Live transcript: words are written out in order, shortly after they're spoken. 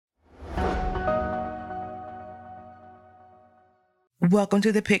Welcome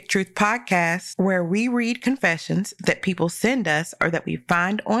to the Pick Truth Podcast, where we read confessions that people send us or that we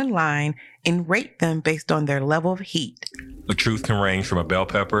find online and rate them based on their level of heat. The truth can range from a bell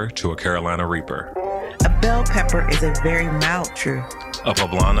pepper to a Carolina Reaper. A bell pepper is a very mild truth. A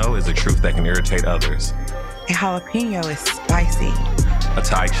poblano is a truth that can irritate others. A jalapeno is spicy. A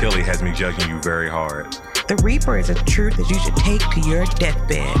Thai chili has me judging you very hard. The Reaper is a truth that you should take to your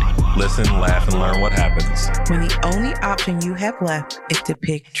deathbed. Listen, laugh, and learn what happens when the only option you have left is to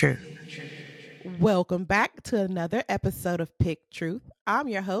pick truth. Welcome back to another episode of Pick Truth. I'm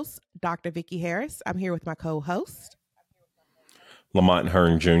your host, Dr. Vicki Harris. I'm here with my co-host, Lamont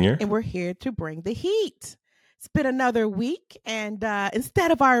Hearn Jr. And we're here to bring the heat. It's been another week, and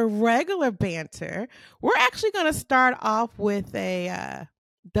instead of our regular banter, we're actually going to start off with a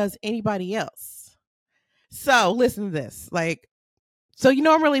Does Anybody Else? So listen to this.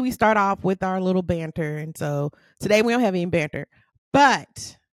 Normally we start off with our little banter. And so today we don't have any banter.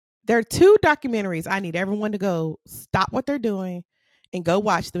 But there are two documentaries I need everyone to go stop what they're doing and go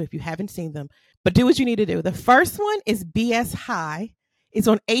watch them if you haven't seen them. But do what you need to do. The first one is BS High. It's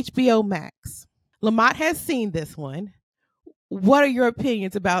on HBO Max. Lamont has seen this one. What are your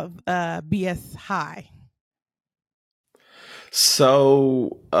opinions about BS High?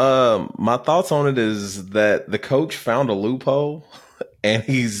 So my thoughts on it is that the coach found a loophole and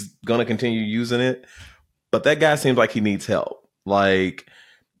he's going to continue using it. But that guy seems like he needs help. Like,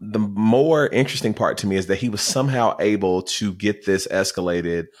 the more interesting part to me is that he was somehow able to get this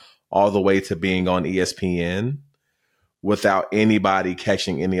escalated all the way to being on ESPN without anybody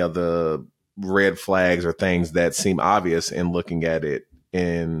catching any of the red flags or things that seem obvious in looking at it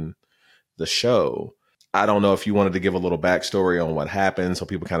in the show. I don't know if you wanted to give a little backstory on what happened so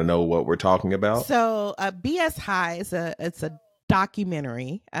people kind of know what we're talking about. So BS High is a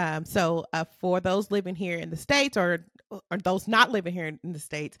documentary. For those living here in the States or those not living here in the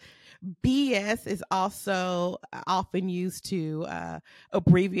States, BS is also often used to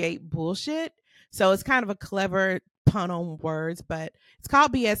abbreviate bullshit. So it's kind of a clever pun on words, but it's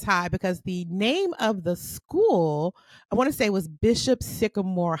called BS High because the name of the school, I want to say, was Bishop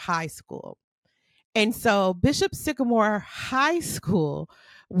Sycamore High School. And so Bishop Sycamore High School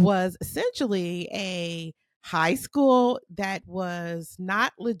was essentially a high school that was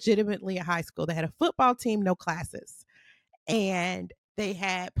not legitimately a high school. They had a football team, no classes. And they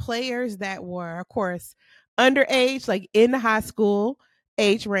had players that were, of course, underage, like in the high school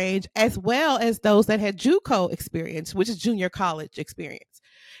age range, as well as those that had JUCO experience, which is junior college experience.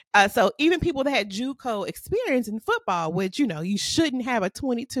 So even people that had JUCO experience in football, which, you shouldn't have a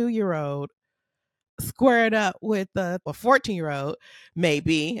 22-year-old squared up with a 14-year-old,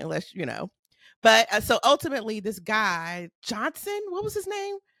 maybe, unless, But so ultimately, this guy, Johnson, what was his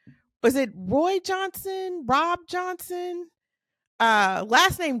name? Was it Roy Johnson? Rob Johnson?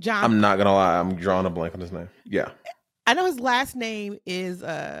 Last name Johnson. I'm not going to lie. I'm drawing a blank on his name. Yeah. I know his last name is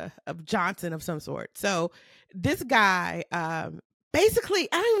of Johnson of some sort. So this guy, basically,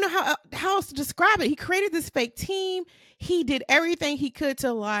 I don't even know how else to describe it. He created this fake team. He did everything he could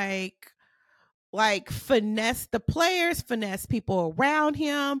to finesse the players, finesse people around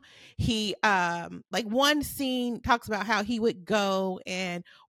him. He one scene talks about how he would go and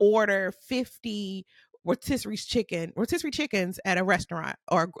order 50 rotisserie chickens at a restaurant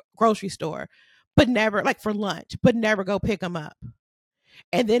or a grocery store, but never for lunch, but never go pick them up.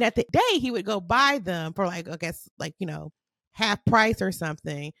 And then at the day he would go buy them for half price or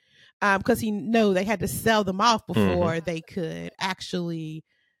something, because he knew they had to sell them off before they could actually,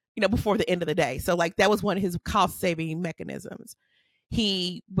 before the end of the day. So that was one of his cost saving mechanisms.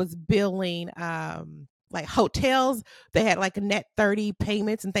 He was billing hotels. They had a net 30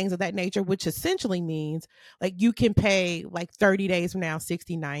 payments and things of that nature, which essentially means you can pay 30 days from now,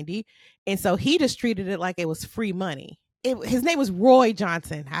 60, 90. And so he just treated it like it was free money. His name was Roy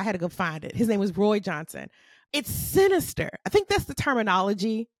Johnson. I had to go find it. His name was Roy Johnson. It's sinister. I think that's the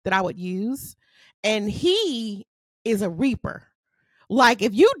terminology that I would use. And he is a reaper.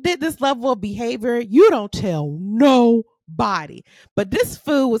 If you did this level of behavior, you don't tell nobody. But this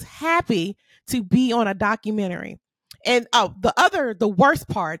fool was happy to be on a documentary. And the worst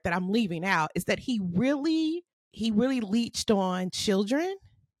part that I'm leaving out is that he really leached on children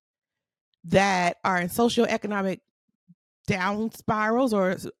that are in socioeconomic down spirals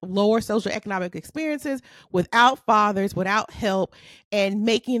or lower socioeconomic experiences, without fathers, without help, and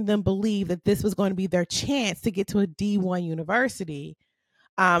making them believe that this was going to be their chance to get to a D1 university.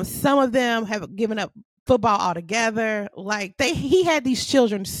 Some of them have given up football altogether. He had these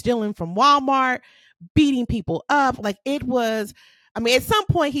children stealing from Walmart, beating people up. At some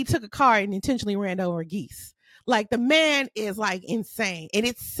point he took a car and intentionally ran over geese. Like the man is like insane, and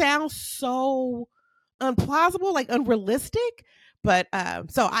it sounds so unplausible, like unrealistic. But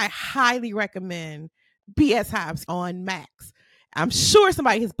so I highly recommend BS Hives on Max. I'm sure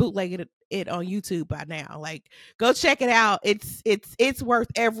somebody has bootlegged it on YouTube by now. Like, go check it out. It's worth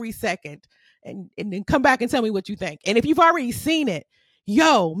every second. And then come back and tell me what you think. And if you've already seen it,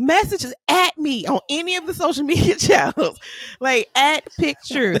 yo, messages at me on any of the social media channels, like at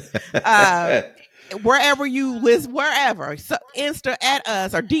Pictures, wherever you list, wherever. So Insta at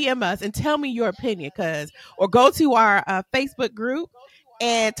us or DM us and tell me your opinion, or go to our Facebook group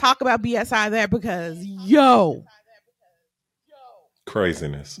and talk about BSI there, because yo,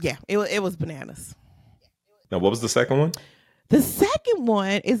 craziness. Yeah, it was bananas. Now, what was the second one? The second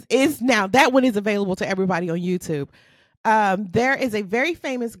one is now, that one is available to everybody on YouTube. There is a very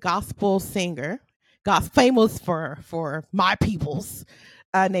famous gospel singer, famous for my peoples,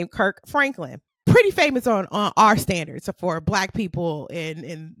 named Kirk Franklin. Pretty famous on our standards for Black people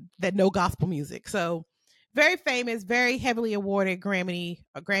and that know gospel music. So very famous, very heavily awarded Grammy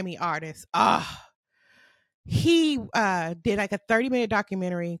artist. He did like a 30-minute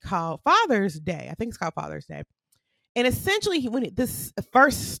documentary called Father's Day. I think it's called Father's Day. And essentially, when this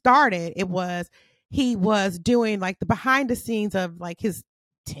first started, he was doing like the behind the scenes of like his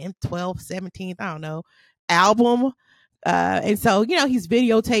 10th, 12th, 17th, I don't know, album. And so, he's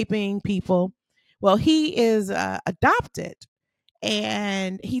videotaping people. Well, he is adopted.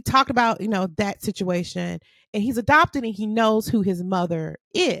 And he talked about, that situation. And he's adopted and he knows who his mother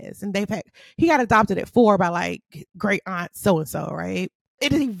is. And he got adopted at 4 by like great aunt so-and-so, right?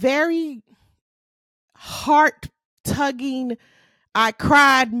 It is a very heart tugging. I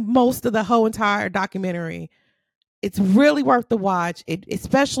cried most of the whole entire documentary. It's really worth the watch,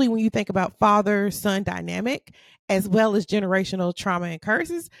 especially when you think about father-son dynamic as well as generational trauma and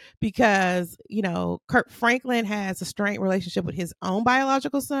curses, because, Kirk Franklin has a strained relationship with his own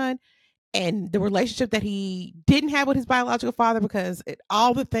biological son and the relationship that he didn't have with his biological father, because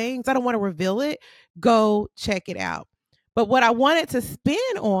all the things, I don't want to reveal it, go check it out. But what I wanted to spin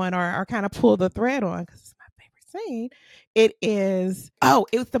on or kind of pull the thread on, because it's my favorite scene, it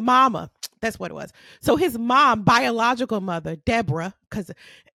was the mama. That's what it was. So his mom, biological mother, Deborah, because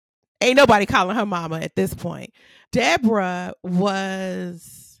ain't nobody calling her mama at this point. Deborah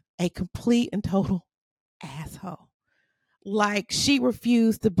was a complete and total asshole. Like, she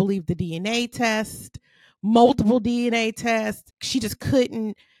refused to believe the DNA test, multiple DNA tests. She just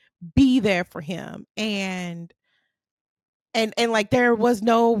couldn't be there for him. And like, there was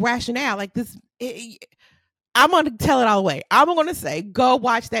no rationale. Like this, I'm going to tell it all the way. I'm going to say, go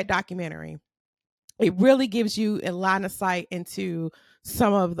watch that documentary. It really gives you a line of sight into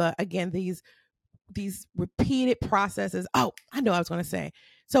some of the, again, these repeated processes. Oh, I know what I was going to say.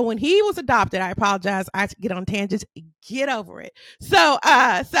 So when he was adopted, I apologize, I get on tangents, get over it. So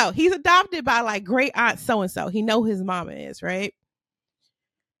he's adopted by like great aunt so-and-so. He know his mama is, right?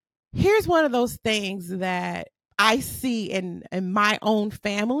 Here's one of those things that I see in my own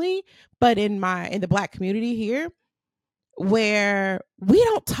family, but in the Black community here, where we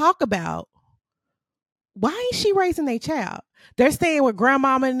don't talk about, why ain't she raising their child? They're staying with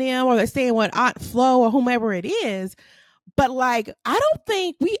grandmama and them, or they're staying with Aunt Flo or whomever it is. But like, I don't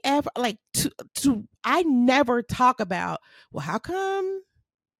think we ever like I never talk about, well, how come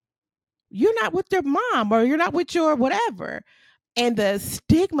you're not with your mom or you're not with your whatever? And the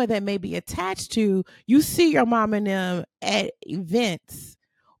stigma that may be attached to, you see your mom and them at events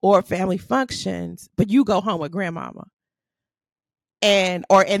or family functions, but you go home with grandmama and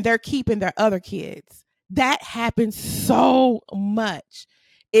they're keeping their other kids. That happens so much.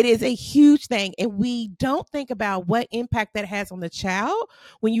 It is a huge thing. And we don't think about what impact that has on the child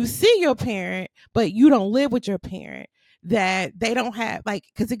when you see your parent, but you don't live with your parent, that they don't have, like,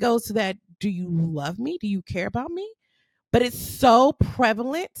 because it goes to that, do you love me? Do you care about me? But it's so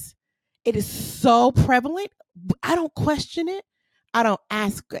prevalent. It is so prevalent. I don't question it. I don't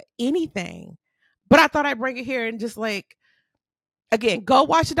ask anything. But I thought I'd bring it here and just like, again, go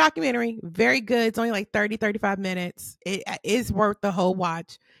watch the documentary. Very good. It's only like 30, 35 minutes. It is worth the whole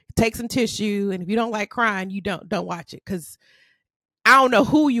watch. Take some tissue. And if you don't like crying, you don't watch it. Because I don't know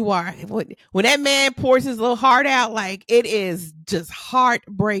who you are. When that man pours his little heart out, like, it is just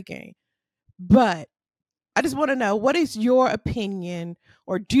heartbreaking. But I just want to know, what is your opinion,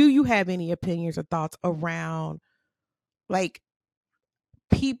 or do you have any opinions or thoughts around like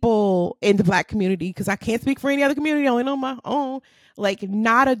people in the Black community? Because I can't speak for any other community, I only know my own. Like,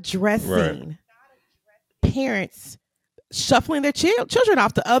 not addressing parents shuffling their children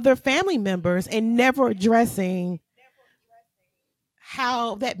off to other family members and never addressing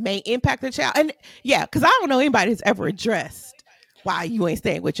how that may impact the child. And yeah, because I don't know anybody who's ever addressed why you ain't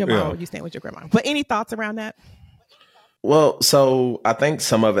staying with your mom or you staying with your grandma. But any thoughts around that? Well, so I think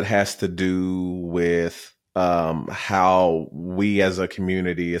some of it has to do with how we as a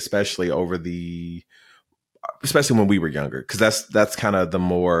community, especially when we were younger, because that's kind of the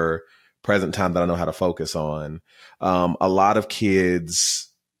more present time that I know how to focus on. A lot of kids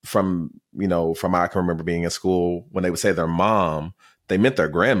from I can remember being in school, when they would say their mom, they meant their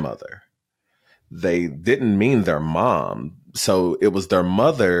grandmother. They didn't mean their mom. So it was their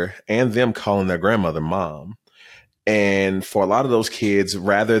mother and them calling their grandmother mom. And for a lot of those kids,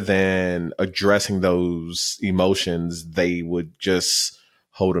 rather than addressing those emotions, they would just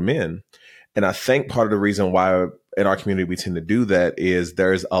hold them in. And I think part of the reason why in our community we tend to do that is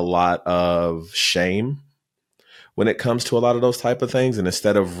there's a lot of shame when it comes to a lot of those type of things. And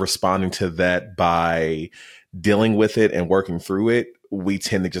instead of responding to that by dealing with it and working through it, we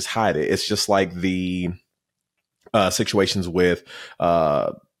tend to just hide it. It's just like the situations with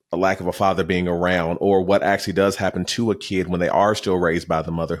a lack of a father being around, or what actually does happen to a kid when they are still raised by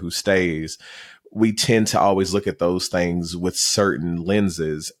the mother who stays. We tend to always look at those things with certain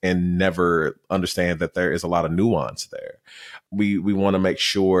lenses and never understand that there is a lot of nuance there. We want to make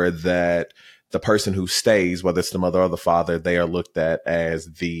sure that the person who stays, whether it's the mother or the father, they are looked at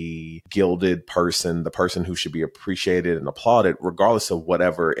as the gilded person, the person who should be appreciated and applauded, regardless of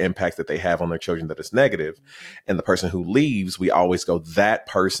whatever impact that they have on their children that is negative. And the person who leaves, we always go, that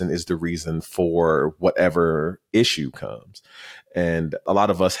person is the reason for whatever issue comes. And a lot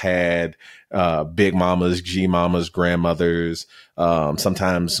of us had big mamas, G mamas, grandmothers,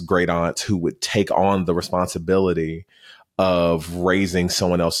 sometimes great aunts who would take on the responsibility of raising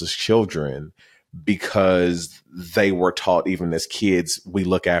someone else's children because they were taught, even as kids, we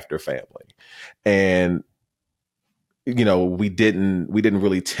look after family. And we didn't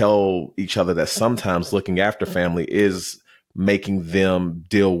really tell each other that sometimes looking after family is making them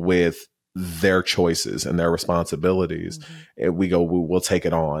deal with their choices and their responsibilities. And we'll take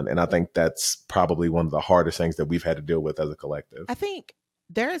it on. And I think that's probably one of the hardest things that we've had to deal with as a collective. I think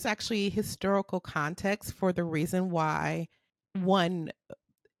there is actually historical context for the reason why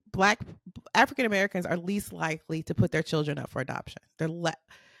Black African Americans are least likely to put their children up for adoption. They're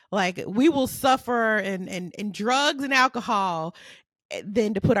like, we will suffer in drugs and alcohol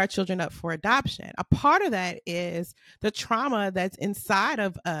than to put our children up for adoption. A part of that is the trauma that's inside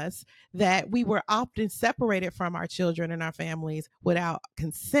of us, that we were often separated from our children and our families without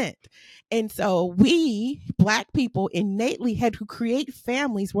consent. And so we, Black people, innately had to create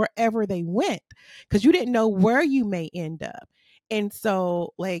families wherever they went, because you didn't know where you may end up. And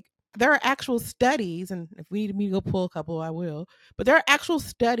so, like, there are actual studies, and if we need me to go pull a couple, I will, but there are actual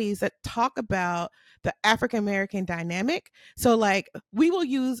studies that talk about the African-American dynamic. So, like, we will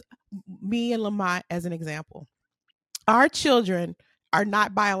use me and Lamont as an example. Our children are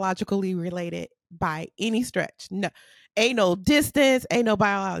not biologically related by any stretch. No, ain't no distance, ain't no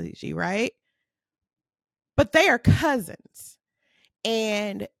biology, right? But they are cousins.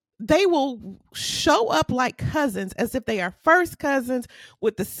 And they will show up like cousins, as if they are first cousins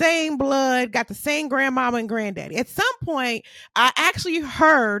with the same blood, got the same grandmama and granddaddy. At some point, I actually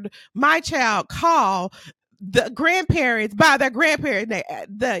heard my child call the grandparents by their grandparents,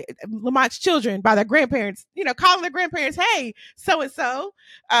 the Lamont's children by their grandparents, calling their grandparents, hey, so-and-so,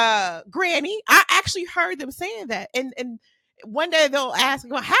 granny. I actually heard them saying that. And one day they'll ask,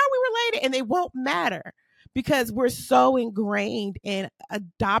 well, how are we related? And they won't matter, because we're so ingrained in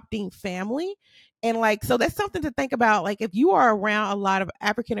adopting family. And like, so that's something to think about. Like, if you are around a lot of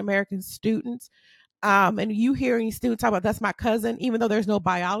African-American students, and you hear any students talk about, that's my cousin, even though there's no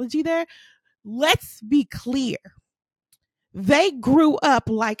biology there, let's be clear. They grew up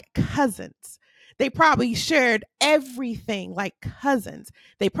like cousins. They probably shared everything like cousins.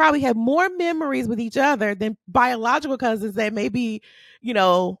 They probably have more memories with each other than biological cousins that may be,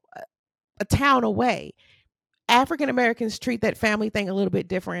 a town away. African Americans treat that family thing a little bit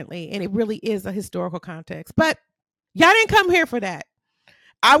differently, and it really is a historical context. But y'all didn't come here for that.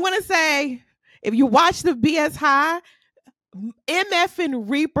 I want to say, if you watch the BS High, MF and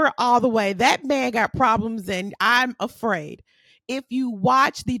Reaper all the way, that man got problems, and I'm afraid. If you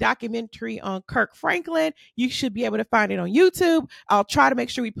watch the documentary on Kirk Franklin, you should be able to find it on YouTube. I'll try to make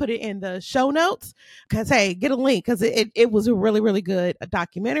sure we put it in the show notes, because, hey, get a link, because it was a really, really good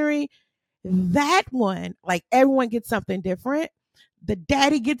documentary. That one, like, everyone gets something different. The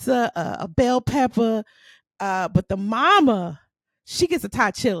daddy gets a bell pepper, but the mama, she gets a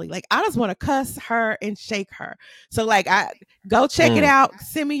Thai chili. Like, I just want to cuss her and shake her. So like, I go check it out.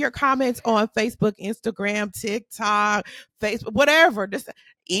 Send me your comments on Facebook, Instagram, TikTok, Facebook, whatever. Just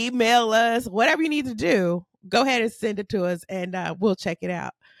email us, whatever you need to do. Go ahead and send it to us, and we'll check it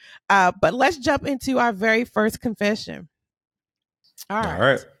out. But let's jump into our very first confession. All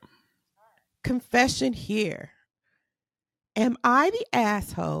right. Confession here. Am I the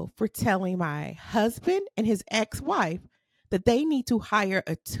asshole for telling my husband and his ex-wife that they need to hire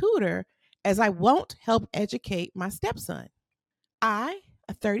a tutor, as I won't help educate my stepson? I,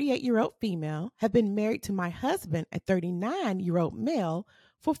 a 38-year-old female, have been married to my husband, a 39-year-old male,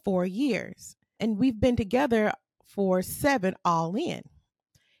 for 4 years, and we've been together for 7 all in.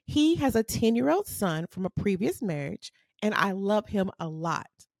 He has a 10-year-old son from a previous marriage, and I love him a lot.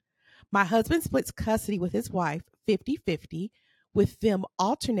 My husband splits custody with his wife 50-50, with them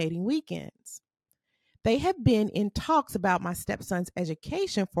alternating weekends. They have been in talks about my stepson's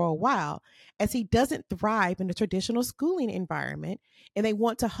education for a while, as he doesn't thrive in the traditional schooling environment, and they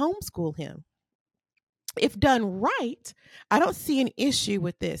want to homeschool him. If done right, I don't see an issue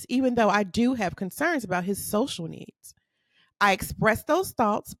with this, even though I do have concerns about his social needs. I expressed those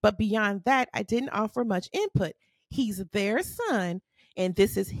thoughts, but beyond that, I didn't offer much input. He's their son, and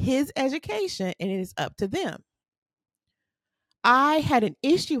this is his education, and it is up to them. I had an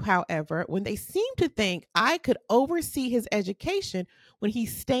issue, however, when they seemed to think I could oversee his education when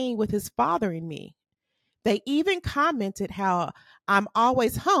he's staying with his father and me. They even commented how I'm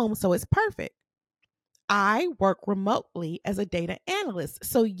always home, so it's perfect. I work remotely as a data analyst,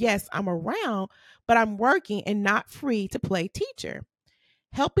 so yes, I'm around, but I'm working and not free to play teacher.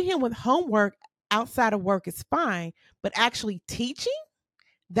 Helping him with homework outside of work is fine, but actually teaching?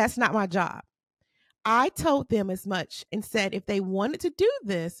 That's not my job. I told them as much and said if they wanted to do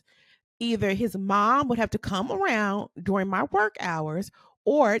this, either his mom would have to come around during my work hours,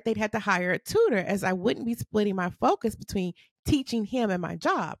 or they'd have to hire a tutor, as I wouldn't be splitting my focus between teaching him and my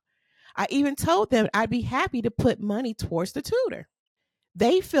job. I even told them I'd be happy to put money towards the tutor.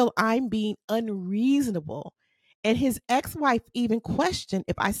 They feel I'm being unreasonable. And his ex-wife even questioned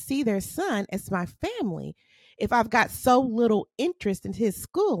if I see their son as my family, if I've got so little interest in his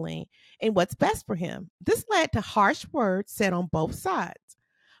schooling and what's best for him. This led to harsh words said on both sides.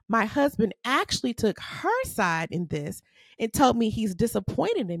 My husband actually took her side in this and told me he's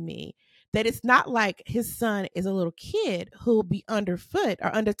disappointed in me, that it's not like his son is a little kid who will be underfoot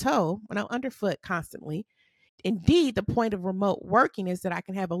constantly. Indeed, the point of remote working is that I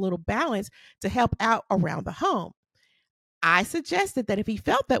can have a little balance to help out around the home. I suggested that if he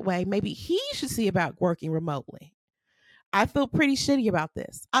felt that way, maybe he should see about working remotely. I feel pretty shitty about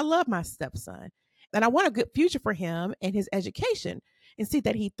this. I love my stepson, and I want a good future for him and his education, and see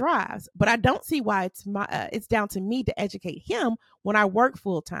that he thrives. But I don't see why it's down to me to educate him when I work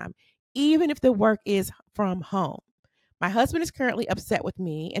full time, even if the work is from home. My husband is currently upset with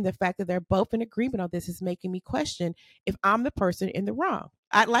me, and the fact that they're both in agreement on this is making me question if I'm the person in the wrong.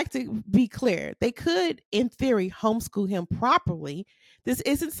 I'd like to be clear. They could, in theory, homeschool him properly. This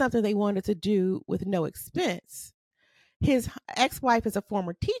isn't something they wanted to do with no expense. His ex-wife is a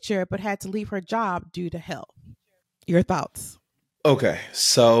former teacher, but had to leave her job due to health. Your thoughts? Okay,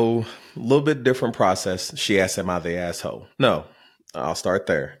 so a little bit different process. She asked, am I the asshole? No, I'll start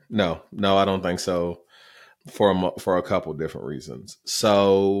there. No, I don't think so, for a couple different reasons.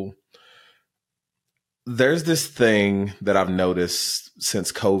 So there's this thing that I've noticed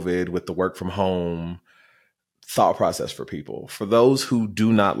since COVID with the work from home thought process for people. For those who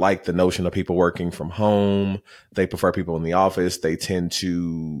do not like the notion of people working from home, they prefer people in the office, they tend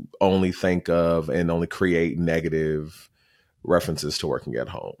to only think of and only create negative references to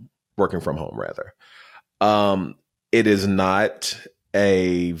working from home rather. It is not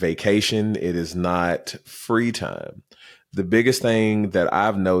a vacation. It is not free time. The biggest thing that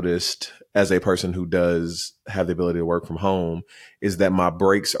I've noticed as a person who does have the ability to work from home is that my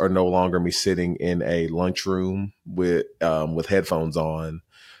breaks are no longer me sitting in a lunchroom with headphones on,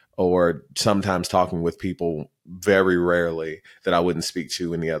 or sometimes talking with people very rarely that I wouldn't speak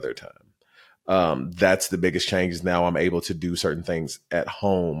to any other time. That's the biggest change. Now I'm able to do certain things at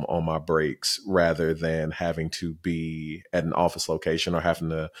home on my breaks rather than having to be at an office location or having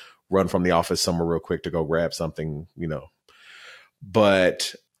to run from the office somewhere real quick to go grab something,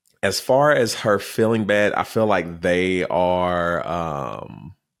 But as far as her feeling bad, I feel like they're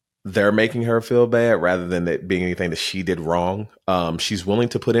making her feel bad rather than it being anything that she did wrong. She's willing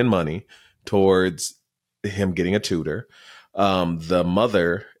to put in money towards him getting a tutor.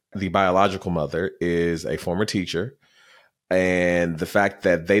 The biological mother, is a former teacher. And the fact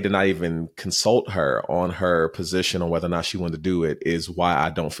that they did not even consult her on her position on whether or not she wanted to do it is why I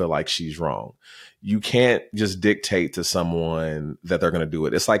don't feel like she's wrong. You can't just dictate to someone that they're going to do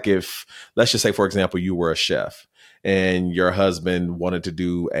it. It's like if, let's just say, for example, you were a chef and your husband wanted to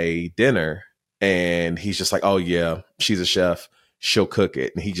do a dinner and he's just like, oh yeah, she's a chef, she'll cook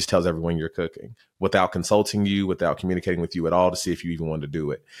it. And he just tells everyone you're cooking without consulting you, without communicating with you at all to see if you even want to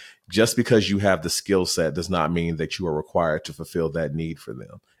do it. Just because you have the skill set does not mean that you are required to fulfill that need for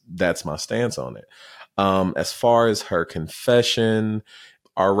them. That's my stance on it. As far as her confession,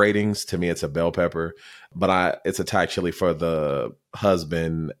 our ratings, to me, it's a bell pepper, but it's a Thai chili for the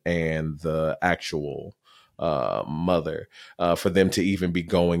husband and the actual mother, for them to even be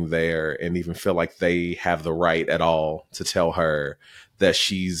going there and even feel like they have the right at all to tell her that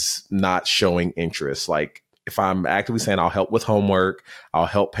she's not showing interest. Like, if I'm actively saying I'll help with homework, I'll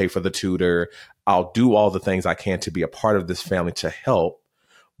help pay for the tutor, I'll do all the things I can to be a part of this family to help,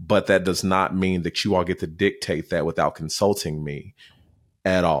 but that does not mean that you all get to dictate that without consulting me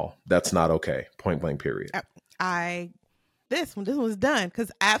at all. That's not okay. Point blank, period. This one was done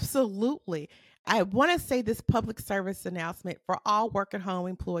because absolutely. I want to say this public service announcement for all work at home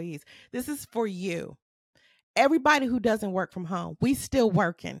employees. This is for you. Everybody who doesn't work from home, we still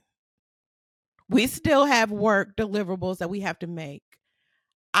working. We still have work deliverables that we have to make.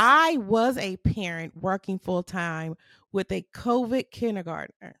 I was a parent working full time with a COVID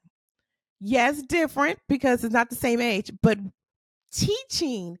kindergartner. Yes, different because it's not the same age, but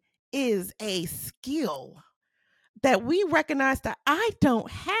teaching is a skill that we recognize that I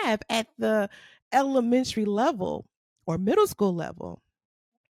don't have at the elementary level or middle school level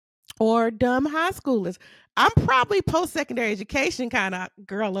or dumb high schoolers. I'm probably post-secondary education kind of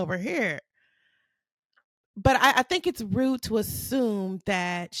girl over here. But I think it's rude to assume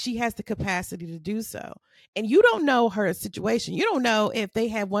that she has the capacity to do so. And you don't know her situation. You don't know if they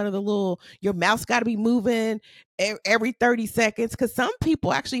have one of the your mouse got to be moving every 30 seconds. Because some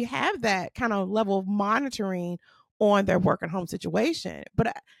people actually have that kind of level of monitoring on their work at home situation. But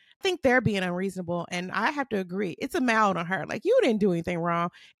I think they're being unreasonable. And I have to agree. It's a mouth on her. Like, you didn't do anything wrong.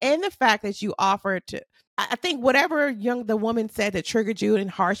 And the fact that you offered to, I think whatever the woman said that triggered you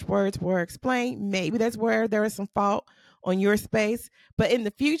and harsh words were explained, maybe that's where there is some fault on your space. But in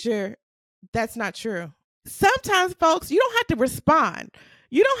the future, that's not true. Sometimes, folks, you don't have to respond.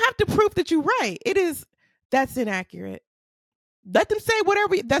 You don't have to prove that you're right. That's inaccurate. Let them say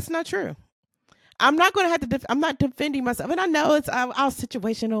whatever. That's not true. I'm not going to have to, I'm not defending myself. And I know it's all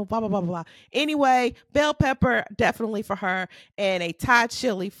situational, blah, blah, blah, blah. Anyway, bell pepper, definitely for her. And a Thai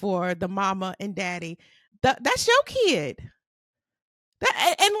chili for the mama and daddy. That's your kid.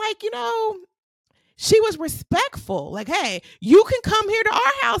 She was respectful. Like, hey, you can come here to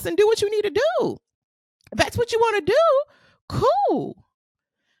our house and do what you need to do. If that's what you want to do, cool.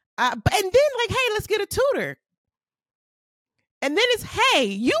 And then, like, hey, let's get a tutor. And then it's, hey,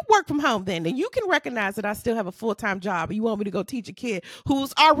 you work from home then, and you can recognize that I still have a full-time job. And you want me to go teach a kid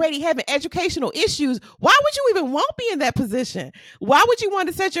who's already having educational issues. Why would you even want me in that position? Why would you want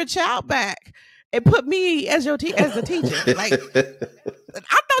to set your child back and put me as as a teacher? Like,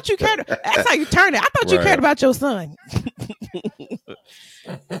 I thought you cared. That's how you turn it. I thought you cared about your son.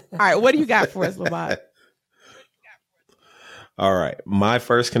 All right, what do you got for us, Lamont? All right. My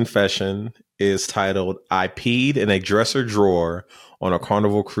first confession is titled, I peed in a dresser drawer on a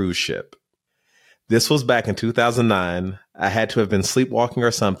Carnival cruise ship. This was back in 2009. I had to have been sleepwalking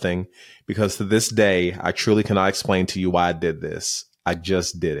or something, because to this day, I truly cannot explain to you why I did this. I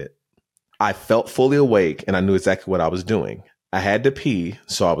just did it. I felt fully awake and I knew exactly what I was doing. I had to pee,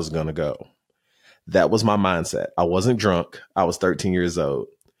 so I was going to go. That was my mindset. I wasn't drunk. I was 13 years old.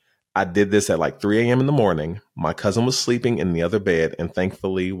 I did this at like 3 a.m. in the morning. My cousin was sleeping in the other bed and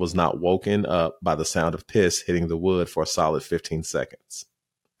thankfully was not woken up by the sound of piss hitting the wood for a solid 15 seconds.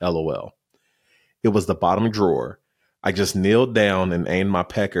 LOL. It was the bottom drawer. I just kneeled down and aimed my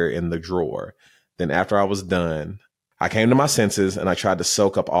pecker in the drawer. Then after I was done, I came to my senses and I tried to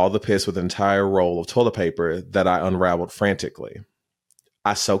soak up all the piss with an entire roll of toilet paper that I unraveled frantically.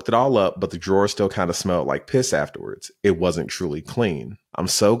 I soaked it all up, but the drawer still kind of smelled like piss afterwards. It wasn't truly clean. I'm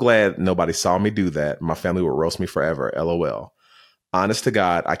so glad nobody saw me do that. My family would roast me forever. LOL. Honest to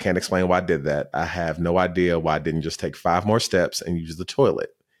God, I can't explain why I did that. I have no idea why I didn't just take 5 more steps and use the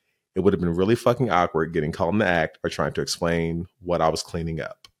toilet. It would have been really fucking awkward getting caught in the act or trying to explain what I was cleaning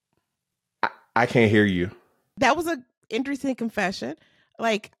up. I can't hear you. That was an interesting confession.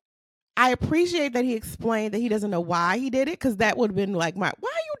 Like, I appreciate that he explained that he doesn't know why he did it, because that would have been like, why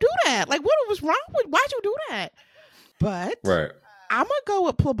you do that? Like, what was wrong with, why'd you do that? But right. I'm going to go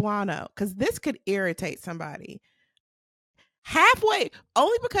with Poblano, because this could irritate somebody. halfway,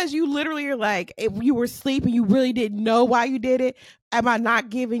 only because you literally are like, if you were sleeping, you really didn't know why you did it. Am I not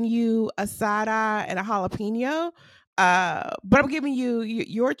giving you a side eye and a jalapeno? But I'm giving you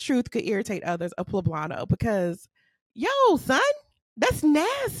your truth could irritate others, a poblano, because yo, son, that's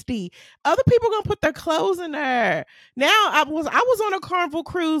nasty. Other people gonna put their clothes in there. Now I was on a Carnival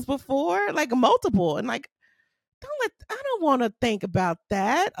cruise before, like multiple, and like I don't want to think about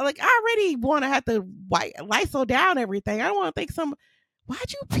that. Like I already want to have to Lysol down everything. I don't want to think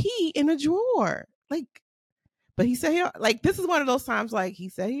why'd you pee in a drawer? Like, but he said like this is one of those times like he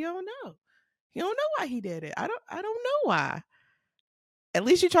said he don't know. He don't know why he did it. I don't know why. At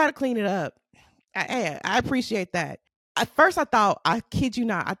least you try to clean it up. I appreciate that. At first I thought, I kid you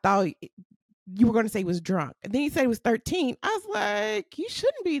not, I thought you were going to say he was drunk. And then he said he was 13. I was like, you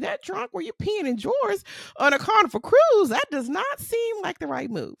shouldn't be that drunk where you're peeing in drawers on a Carnival cruise. That does not seem like the right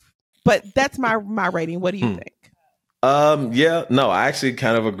move. But that's my rating. What do you think? Yeah, no, I actually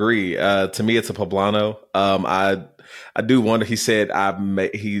kind of agree. To me, it's a poblano. I do wonder. He said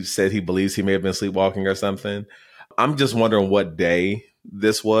he believes he may have been sleepwalking or something. I'm just wondering what day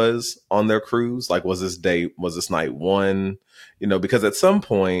this was on their cruise. Like, was this night one? Because at some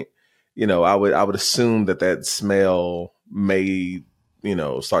point, I would assume that smell may,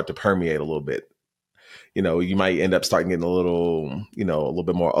 start to permeate a little bit. You might end up starting getting a little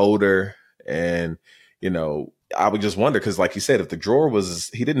bit more odor, and I would just wonder, because like you said, if the drawer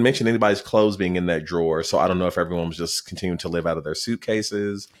he didn't mention anybody's clothes being in that drawer. So I don't know if everyone was just continuing to live out of their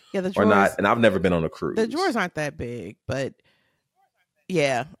suitcases or not. And I've never been on a cruise. The drawers aren't that big, but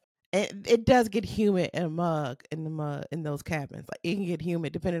yeah, it does get humid in in those cabins. Like it can get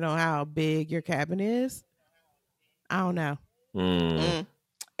humid depending on how big your cabin is. I don't know.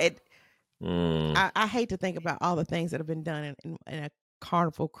 I hate to think about all the things that have been done in a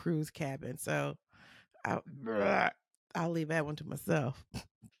Carnival cruise cabin. So I'll leave that one to myself.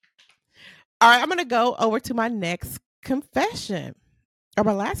 All right, I'm going to go over to my next confession, or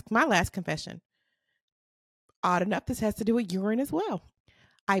my last confession. Odd enough, this has to do with urine as well.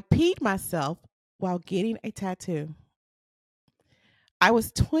 I peed myself while getting a tattoo. I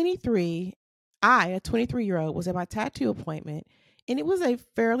was 23. A 23-year-old, was at my tattoo appointment, and it was a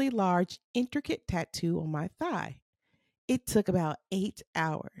fairly large, intricate tattoo on my thigh. It took about 8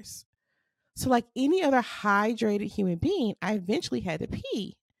 hours. So like any other hydrated human being, I eventually had to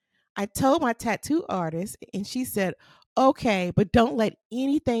pee. I told my tattoo artist, and she said, okay, but don't let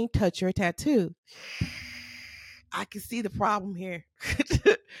anything touch your tattoo. I can see the problem here.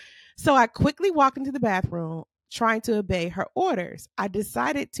 So I quickly walked into the bathroom, trying to obey her orders. I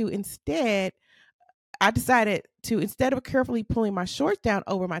decided to instead of carefully pulling my shorts down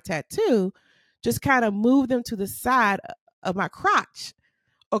over my tattoo, just kind of move them to the side of my crotch.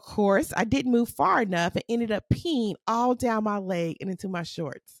 Of course, I didn't move far enough and ended up peeing all down my leg and into my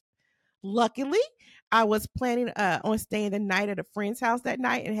shorts. Luckily, I was planning on staying the night at a friend's house that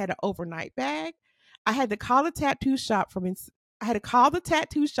night and had an overnight bag. I had to call the tattoo shop from inside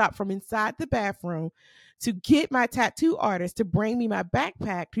the bathroom to get my tattoo artist to bring me my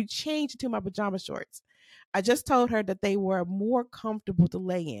backpack to change into my pajama shorts. I just told her that they were more comfortable to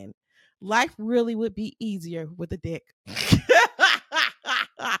lay in. Life really would be easier with a dick.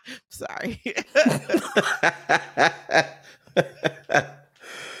 Sorry.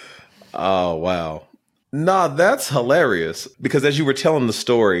 Oh, wow. No, that's hilarious. Because as you were telling the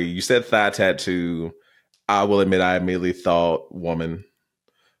story, you said thigh tattoo. I will admit, I immediately thought woman.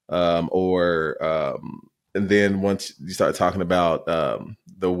 And then once you start talking about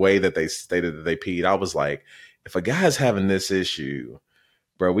the way that they stated that they peed, I was like, if a guy's having this issue,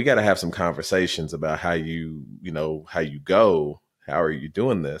 bro, we got to have some conversations about how you go. How are you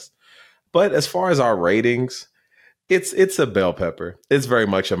doing this? But as far as our ratings, it's a bell pepper. It's very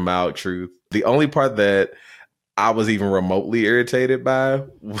much a mild truth. The only part that I was even remotely irritated by,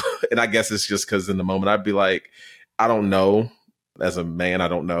 and I guess it's just because in the moment I'd be like, I don't know. As a man, I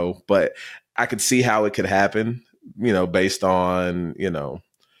don't know, but I could see how it could happen, based on,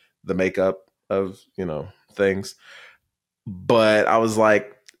 the makeup of, things. But I was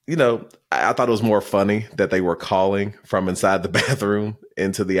like, I thought it was more funny that they were calling from inside the bathroom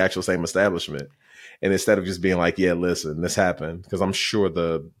into the actual same establishment. And instead of just being like, yeah, listen, this happened, because I'm sure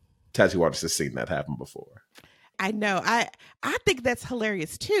the tattoo artist has seen that happen before. I know. I think that's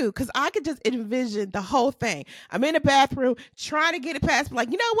hilarious too, because I could just envision the whole thing. I'm in a bathroom trying to get it past,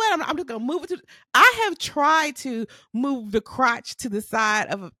 like, you know what? I'm just gonna move it to. I have tried to move the crotch to the side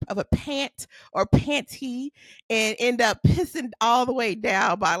of a pant or panty and end up pissing all the way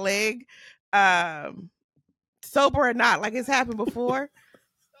down my leg, sober or not. Like it's happened before.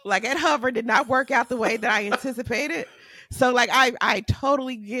 Like at Hover did not work out the way that I anticipated. So like I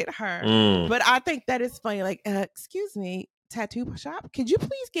totally get her. But I think that is funny. Like, excuse me, tattoo shop, could you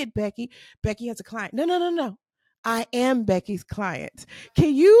please get Becky? Becky has a client. No. I am Becky's client.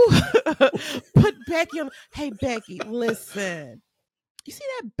 Can you put Becky on? Hey, Becky, listen. You see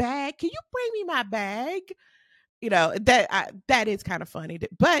that bag? Can you bring me my bag? That is kind of funny.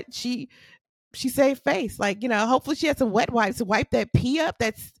 But she saved face. Like, hopefully she has some wet wipes to wipe that pee up.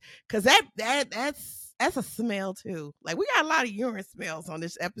 That's because that's a smell too. Like, we got a lot of urine smells on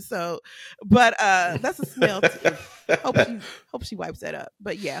this episode, but that's a smell too. Hope she wipes that up.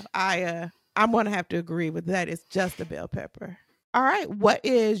 But yeah, I'm gonna have to agree with that. It's just a bell pepper. All right, what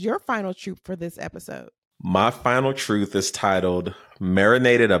is your final truth for this episode? My final truth is titled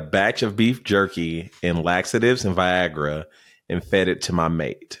 "Marinated a batch of beef jerky in laxatives and Viagra and fed it to my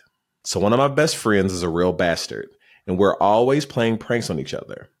mate." So one of my best friends is a real bastard, and we're always playing pranks on each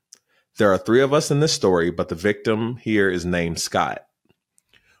other. There are 3 of us in this story, but the victim here is named Scott.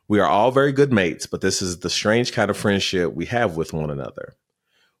 We are all very good mates, but this is the strange kind of friendship we have with one another.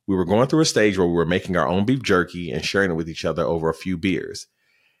 We were going through a stage where we were making our own beef jerky and sharing it with each other over a few beers.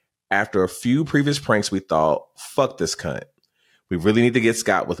 After a few previous pranks, we thought, fuck this cunt. We really need to get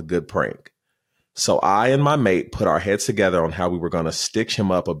Scott with a good prank. So I and my mate put our heads together on how we were going to stitch him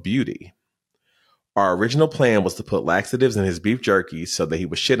up a beauty. Our original plan was to put laxatives in his beef jerky so that he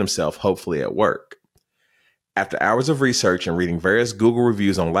would shit himself, hopefully at work. After hours of research and reading various Google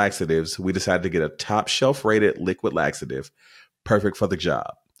reviews on laxatives, we decided to get a top shelf rated liquid laxative, perfect for the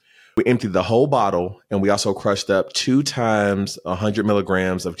job. We emptied the whole bottle, and we also crushed up 2 times 100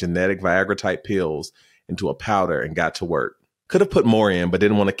 milligrams of genetic Viagra type pills into a powder and got to work. Could have put more in, but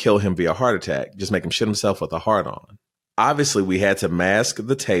didn't want to kill him via heart attack, just make him shit himself with a heart on. Obviously, we had to mask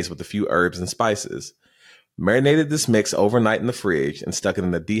the taste with a few herbs and spices. Marinated this mix overnight in the fridge and stuck it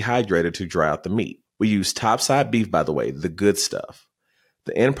in a dehydrator to dry out the meat. We used topside beef, by the way, the good stuff.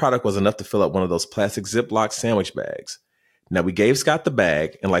 The end product was enough to fill up one of those plastic Ziploc sandwich bags. Now, we gave Scott the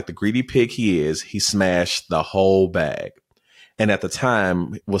bag, and like the greedy pig he is, he smashed the whole bag. And at the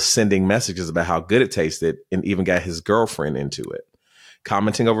time, was sending messages about how good it tasted and even got his girlfriend into it,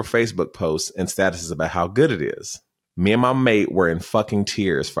 commenting over Facebook posts and statuses about how good it is. Me and my mate were in fucking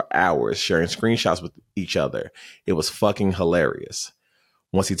tears for hours, sharing screenshots with each other. It was fucking hilarious.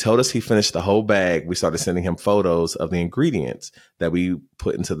 Once he told us he finished the whole bag, we started sending him photos of the ingredients that we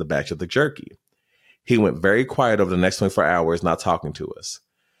put into the batch of the jerky. He went very quiet over the next 24 hours, not talking to us.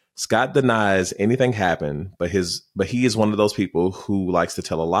 Scott denies anything happened, but he is one of those people who likes to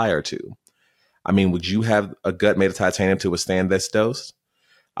tell a lie or two. I mean, would you have a gut made of titanium to withstand this dose?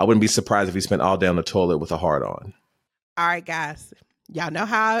 I wouldn't be surprised if he spent all day on the toilet with a heart on. All right, guys. Y'all know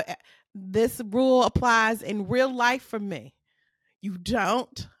how this rule applies in real life for me. You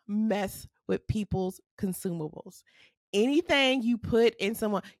don't mess with people's consumables. Anything you put in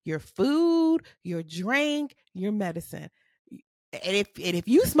someone, your food, your drink, your medicine. And if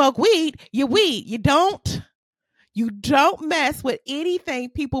you smoke weed, you weed. You don't mess with anything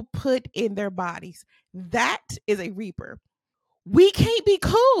people put in their bodies. That is a reaper. We can't be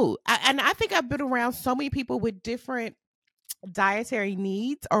cool. And I think I've been around so many people with different dietary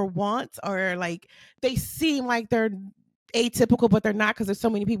needs or wants, or like they seem like they're atypical, but they're not, because there's so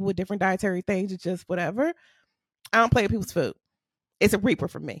many people with different dietary things. It's just whatever. I don't play with people's food. It's a reaper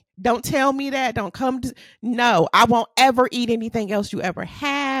for me. Don't tell me that. Don't come to. No, I won't ever eat anything else you ever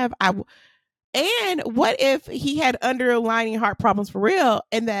have. And what if he had underlying heart problems for real,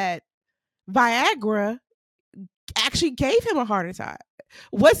 and that Viagra actually gave him a heart attack?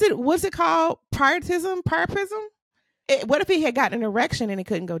 What's it called? Priapism? What if he had gotten an erection and it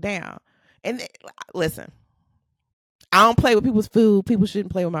couldn't go down? And listen, I don't play with people's food. People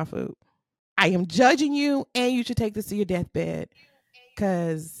shouldn't play with my food. I am judging you, and you should take this to your deathbed,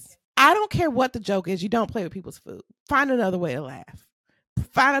 because I don't care what the joke is. You don't play with people's food. Find another way to laugh.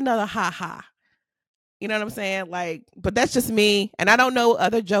 Find another ha-ha. You know what I'm saying? Like, but that's just me. And I don't know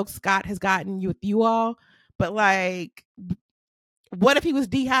other jokes Scott has gotten with you all, but like, what if he was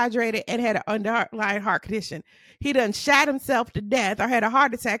dehydrated and had an underlying heart condition? He done shot himself to death or had a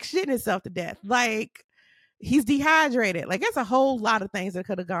heart attack shitting himself to death. Like, he's dehydrated. Like, that's a whole lot of things that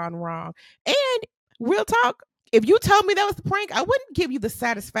could have gone wrong. And real talk, if you told me that was the prank, I wouldn't give you the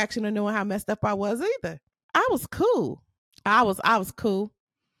satisfaction of knowing how messed up I was either. I was cool. I was cool.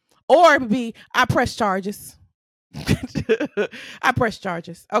 Or it would be, I press charges. I press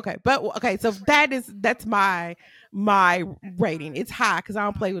charges. Okay. But okay, so that's my rating. It's high because I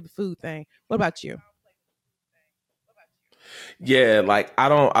don't play with the food thing. What about you? Yeah, like I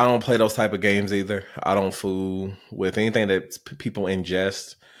don't play those type of games either. I don't fool with anything that people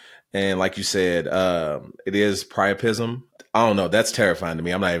ingest. And like you said, it is priapism. I don't know. That's terrifying to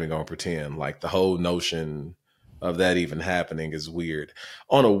me. I'm not even going to pretend. Like the whole notion of that even happening is weird.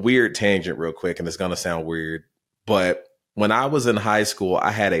 On a weird tangent real quick, and it's going to sound weird, but when I was in high school,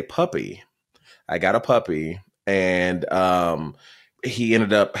 I had a puppy. I got a puppy, and he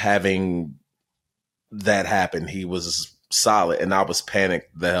ended up having that happen. He was solid, and I was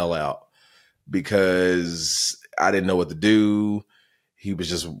panicked the hell out because I didn't know what to do. He was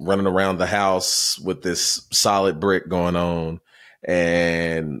just running around the house with this solid brick going on.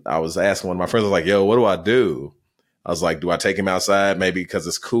 And I was asking one of my friends, I was like, yo, what do I do? I was like, do I take him outside? Maybe because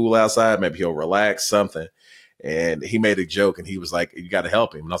it's cool outside. Maybe he'll relax, something. And he made a joke and he was like, you got to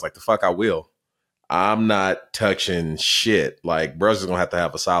help him. And I was like, the fuck I will. I'm not touching shit. Like, bro's going to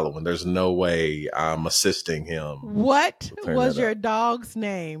have a solid one. There's no way I'm assisting him. What was your dog's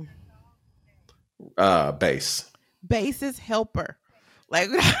name? Base. Base's helper. Like,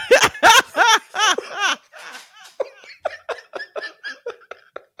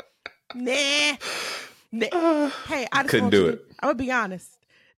 nah. Hey, I just couldn't do it. I'm gonna be honest.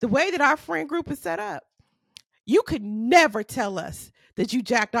 The way that our friend group is set up, you could never tell us that you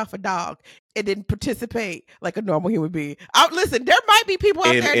jacked off a dog and didn't participate like a normal human being. Listen, there might be people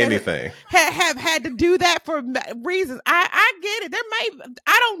out there anything that have had to do that for reasons. I get it.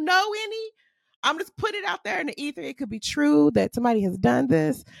 I don't know any. I'm just putting it out there in the ether. It could be true that somebody has done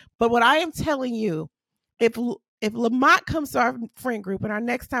this. But what I am telling you, if Lamont comes to our friend group and our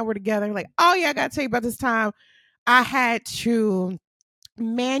next time we're together, like, oh yeah, I got to tell you about this time I had to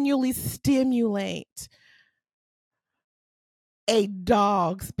manually stimulate a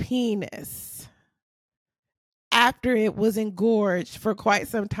dog's penis after it was engorged for quite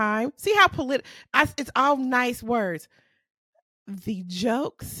some time. See how it's all nice words. The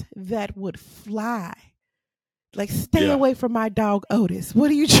jokes that would fly. Like, stay away from my dog Otis. What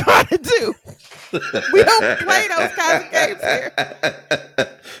are you trying to do? We don't play those kinds of games here.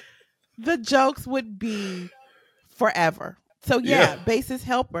 The jokes would be forever. So yeah. Basis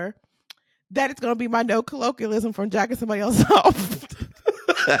helper. That is going to be my no colloquialism from jacking somebody else off.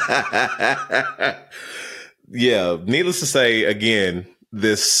 Yeah. Needless to say, again,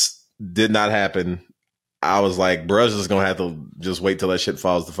 this did not happen. I was like, bruh's just going to have to just wait till that shit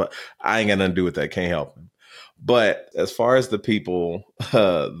falls. I ain't got nothing to do with that. Can't help him. But as far as the people,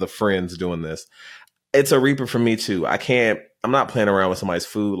 the friends doing this, it's a reaper for me too. I'm not playing around with somebody's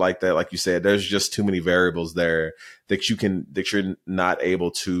food like that. Like you said, there's just too many variables there that you're not able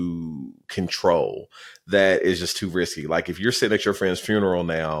to control. That is just too risky. Like if you're sitting at your friend's funeral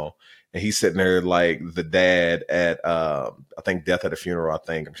now and he's sitting there like the dad at, I think Death at a Funeral, I'm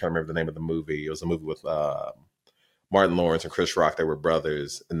trying to remember the name of the movie. It was a movie with Martin Lawrence and Chris Rock. They were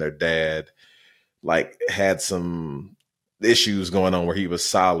brothers, and their dad like had some issues going on where he was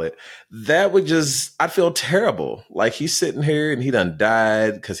solid. That would I'd feel terrible. Like he's sitting here and he done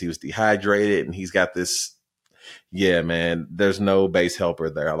died because he was dehydrated and he's got this. Yeah, man, there's no base helper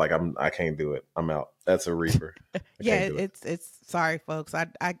there. Like I can't do it. I'm out. That's a reaper. Yeah, it's sorry, folks. I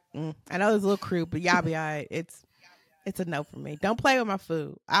know it's a little crude, but y'all be all right. It's a no for me. Don't play with my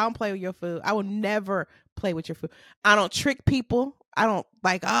food. I don't play with your food. I will never play with your food. I don't trick people. I don't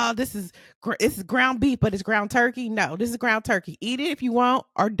like, oh, this is ground beef, but it's ground turkey. No, this is ground turkey. Eat it if you want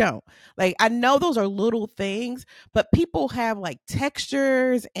or don't. Like, I know those are little things, but people have like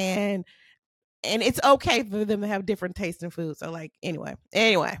textures and it's okay for them to have different tastes in food. So like, anyway,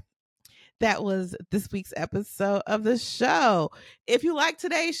 that was this week's episode of the show. If you like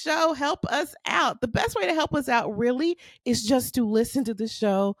today's show, help us out. The best way to help us out really is just to listen to the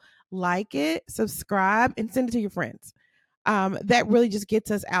show, like it, subscribe, and send it to your friends. That really just gets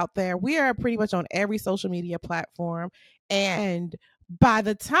us out there. We are pretty much on every social media platform. And by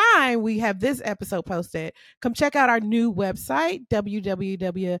the time we have this episode posted, come check out our new website,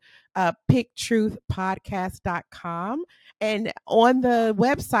 www.picktruthpodcast.com. And on the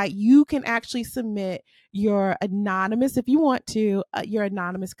website, you can actually submit your anonymous, if you want to, your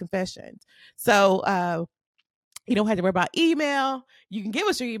anonymous confessions. So you don't have to worry about email. You can give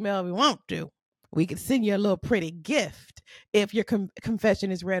us your email if you want to. We can send you a little pretty gift if your confession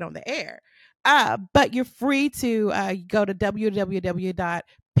is read on the air. But you're free to go to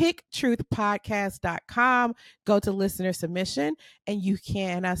www.picktruthpodcast.com, go to listener submission, and you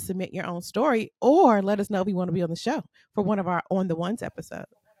can submit your own story or let us know if you want to be on the show for one of our On the Ones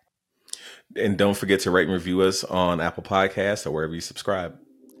episodes. And don't forget to rate and review us on Apple Podcasts or wherever you subscribe.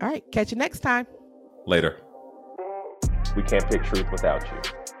 All right. Catch you next time. Later. We can't pick truth without you.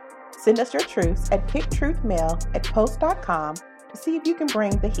 Send us your truths at picktruthmail@post.com to see if you can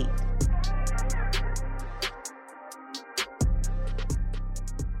bring the heat.